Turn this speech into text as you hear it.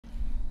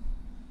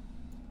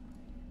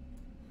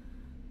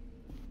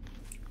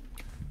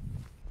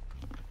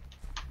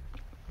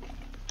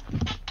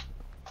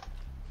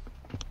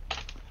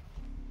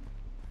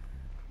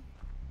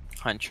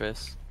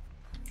Huntress.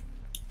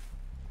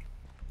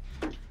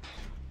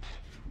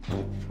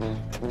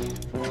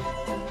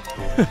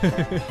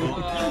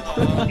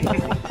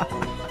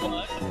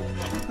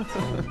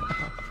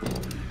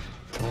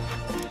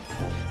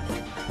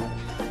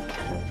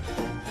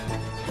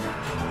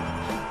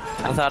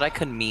 I thought I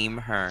could meme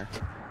her.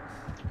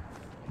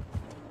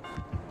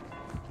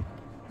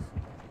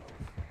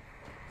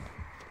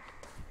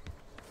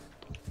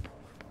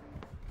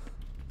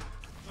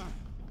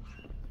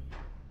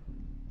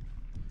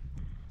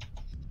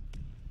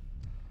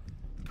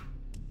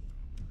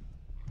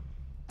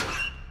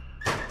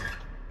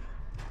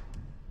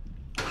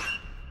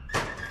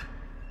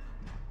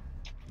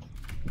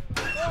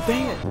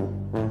 Dang it!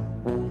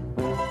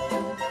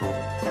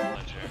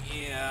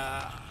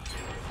 Yeah.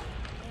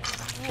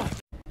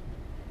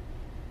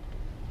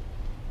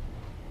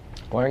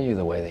 Why are you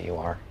the way that you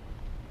are?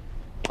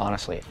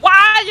 Honestly.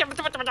 I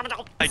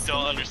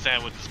don't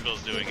understand what this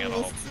bill's doing at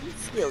all.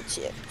 Skill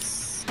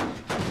chips.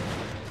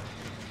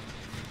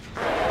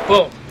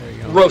 Boom! There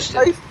you go.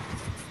 Roasted.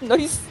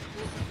 Nice.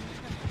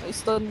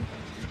 Nice done.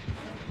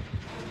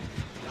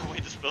 Oh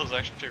wait, this bill's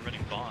actually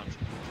running bonds.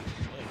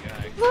 What a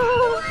guy.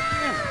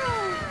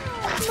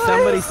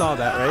 Somebody saw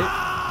that, right?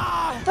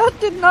 That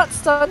did not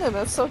stun him.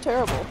 That's so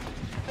terrible.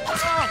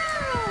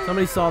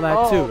 Somebody saw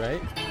that too,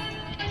 right?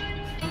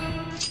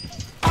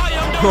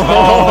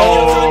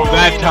 Oh,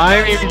 that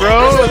timing,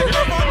 bro!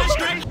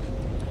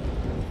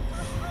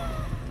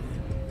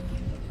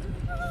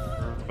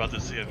 We're about to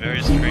see a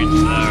very strange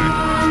start.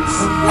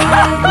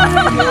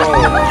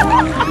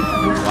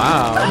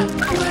 Wow.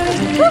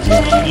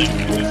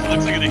 This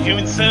looks like a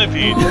human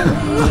centipede.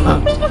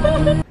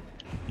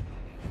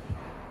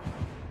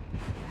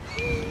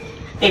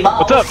 Hey, Bob.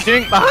 What's up,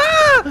 King?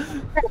 Ah!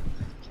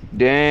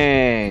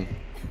 Dang.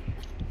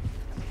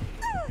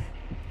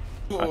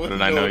 How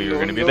did I know you were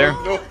gonna be there?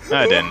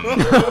 I didn't.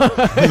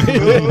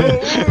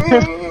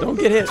 Don't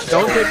get hit.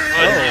 Don't get.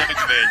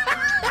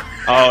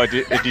 Oh, it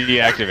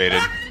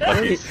deactivated.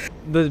 Lucky.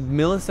 The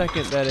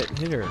millisecond that it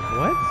hit her.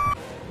 What?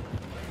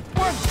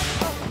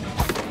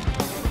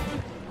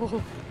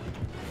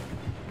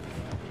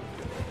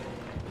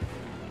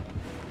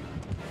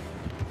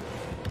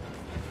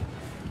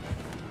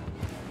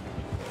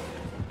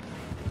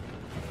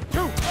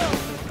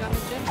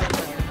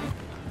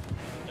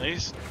 At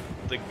least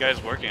the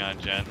guy's working on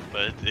Gen,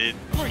 but he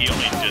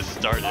only just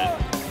started.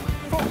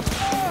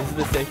 This is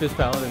the safest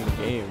pallet in the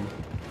game.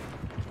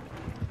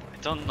 I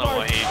don't know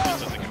why he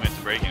just doesn't commit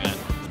to breaking it.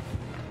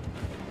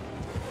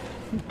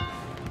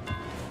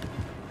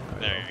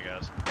 There he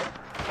goes.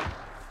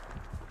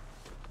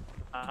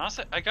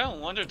 Honestly, I gotta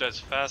wonder if that's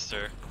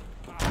faster.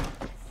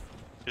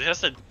 It has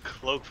to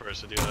cloak for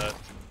us to do that.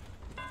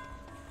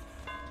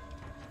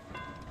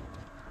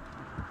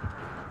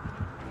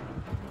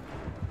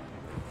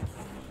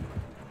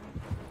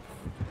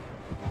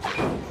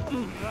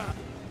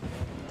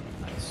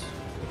 Nice.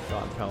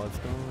 God, pallets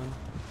going.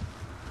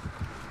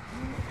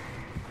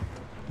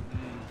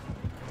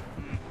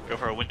 Go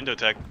for a window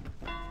tech.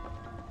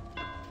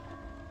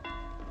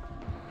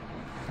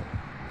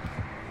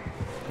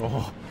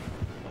 Oh,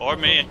 Or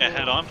maybe a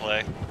head-on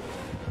play.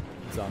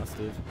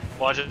 exhausted.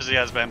 Watch as he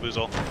has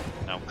bamboozle.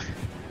 No.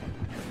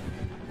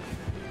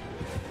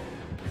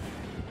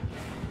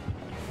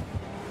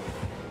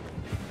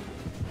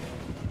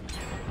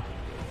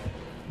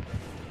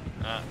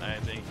 I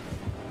think.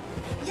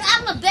 Yeah,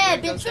 I'm a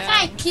bad bitch. You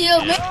can't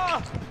kill me.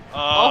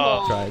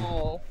 Oh. Tried.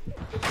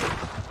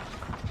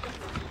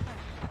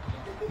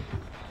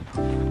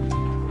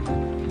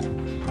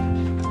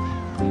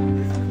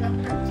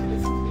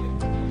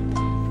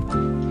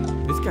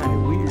 This guy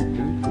weird,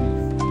 dude.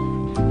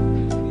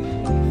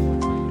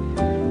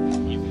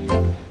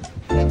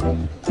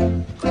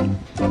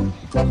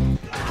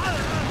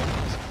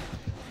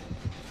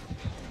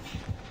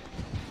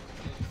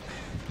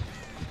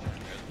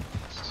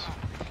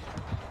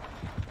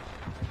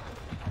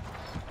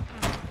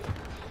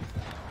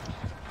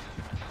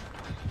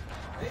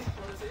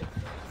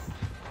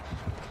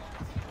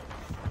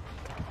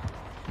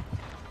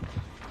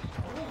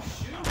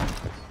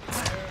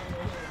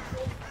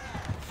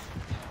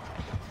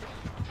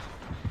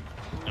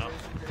 No.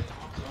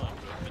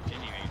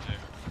 Continuing to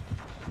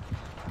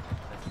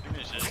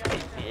finish it.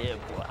 Yeah,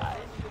 boy.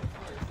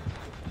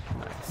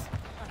 Nice.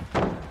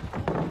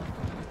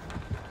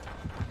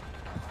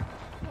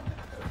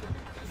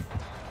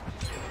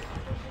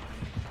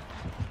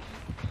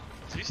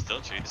 Is he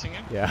still chasing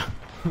him? Yeah.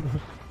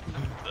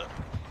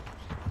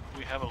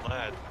 We have a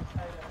lad.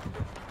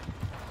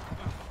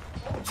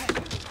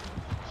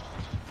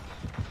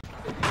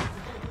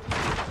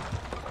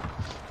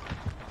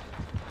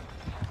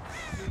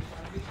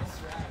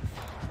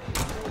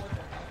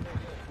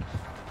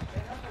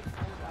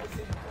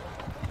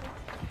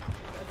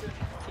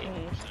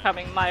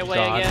 Coming my way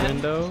God again.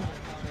 window.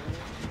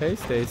 Hey,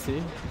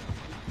 Stacy.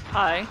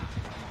 Hi.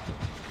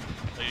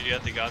 So you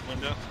got the god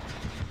window?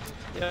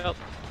 Yep.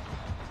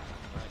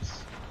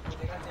 Nice.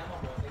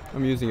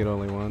 I'm using it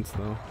only once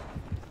though.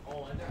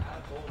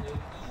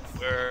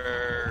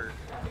 We're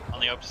on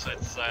the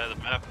opposite side of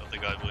the map of the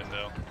god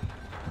window.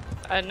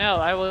 I know,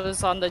 I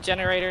was on the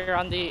generator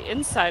on the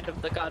inside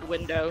of the god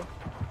window.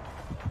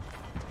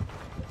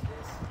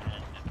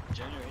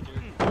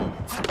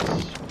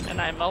 And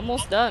I'm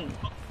almost done.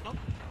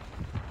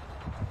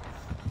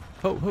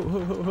 Ho ho ho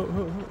ho ho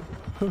ho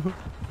ho.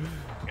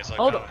 Guess I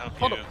Hold can't up, help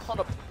hold you. up, hold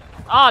up.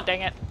 Aw,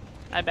 dang it.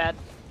 My bad.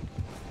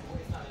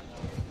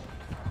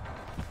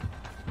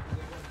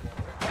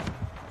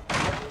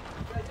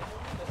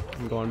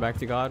 I'm going back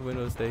to God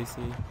window,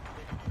 Stacy.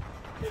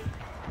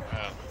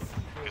 Oh,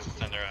 guess it's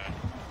turned around.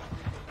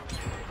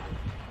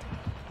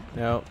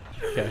 No.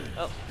 Okay.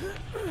 Oh.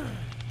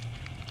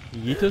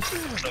 Yeetus?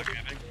 So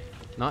camping.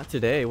 Not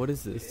today. What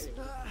is this?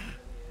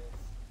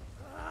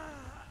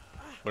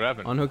 What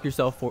happened? Unhook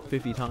yourself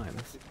 50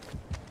 times.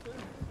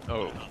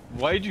 Oh,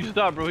 why did you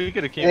stop, bro? He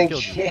could have killed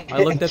you.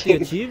 I looked at the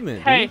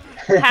achievement. Hey,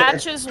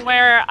 hatch is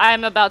where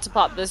I'm about to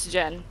pop this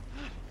gen.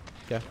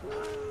 Okay.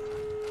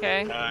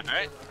 Okay.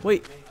 Alright.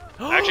 Wait.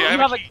 Actually, I You have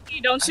have a a key.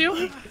 key, don't you?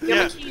 You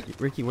have a key.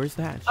 Ricky, where's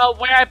the hatch? Oh,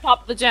 where I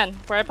popped the gen.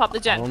 Where I popped the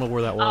I gen. don't know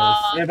where that was.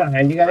 Yeah,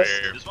 behind you guys.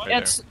 This one?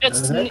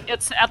 Right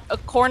It's at the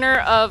corner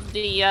of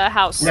the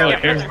house. No, Yeah,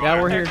 there's-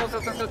 Yeah, we're here. Go,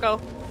 go, go, go,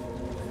 go.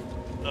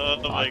 Oh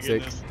my Toxic.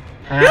 goodness.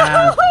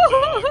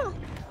 Ah,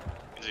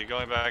 Is he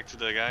going back to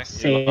the guy? You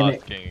Saying lost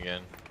it. King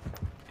again.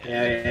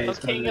 yeah, The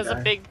king is a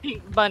big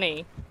pink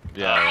bunny.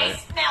 Yeah, right.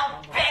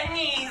 smell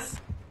pennies.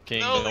 King,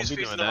 No, don't he's be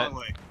facing doing the that. wrong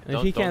way. If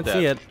Don't- he don't can't dab.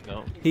 see it.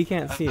 No. He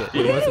can't see it.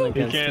 It wasn't He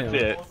against can't him. see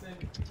it.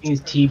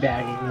 He's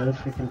teabagging the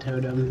freaking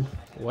totem.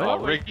 What? Oh,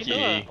 What were you Ricky.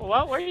 doing?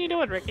 What were you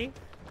doing, Ricky?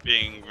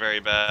 Being very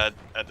bad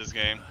at this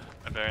game,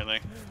 apparently.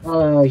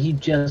 Oh, he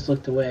just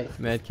looked away.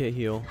 Medkit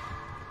heal.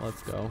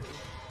 Let's go.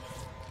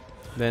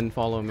 Then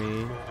follow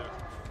me.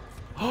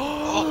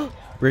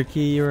 Ricky,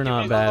 you're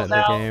not bad at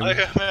the game. I am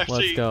Let's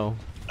actually go.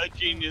 a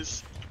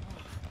genius.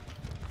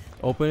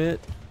 Open it.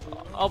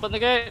 Open the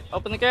gate.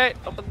 Open the gate.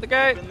 Open the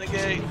gate. Open the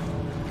gate.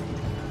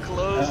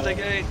 Close the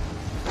gate.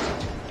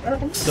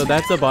 So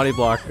that's a body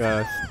block,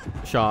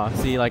 Shaw.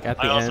 See, like at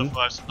I the also end.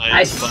 flashed I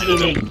lights.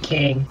 seen it,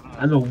 King.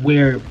 I'm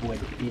aware of what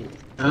it is.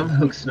 I'm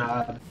hook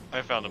snob.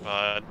 I found a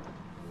pod,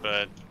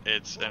 but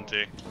it's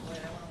empty.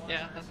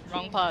 Yeah,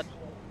 wrong pod.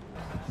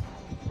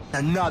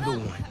 Another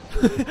one.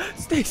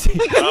 Stacy.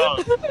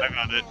 Oh, I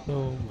found it.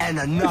 Oh. And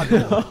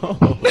another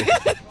one.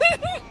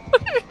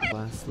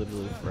 Lasts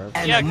literally forever.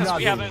 And Yeah, because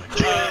we another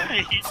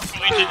haven't. He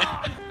joined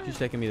it. She's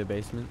taking me to the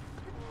basement.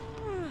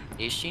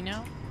 Is she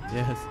now?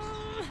 Yes.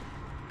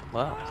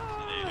 Wow.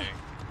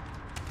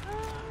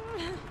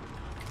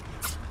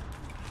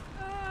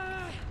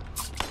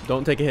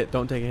 Don't take a hit.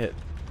 Don't take a hit.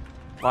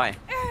 Why?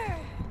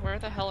 Where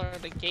the hell are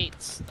the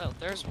gates? Oh,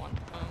 there's one.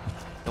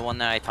 The one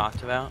that I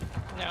talked about?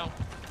 No.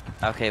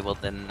 Okay, well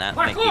then that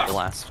might be the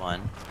last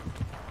one.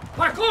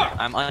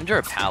 I'm under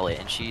a pallet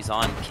and she's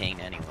on King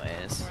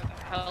anyways. Where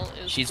the hell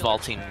is She's the-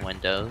 vaulting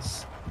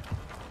windows.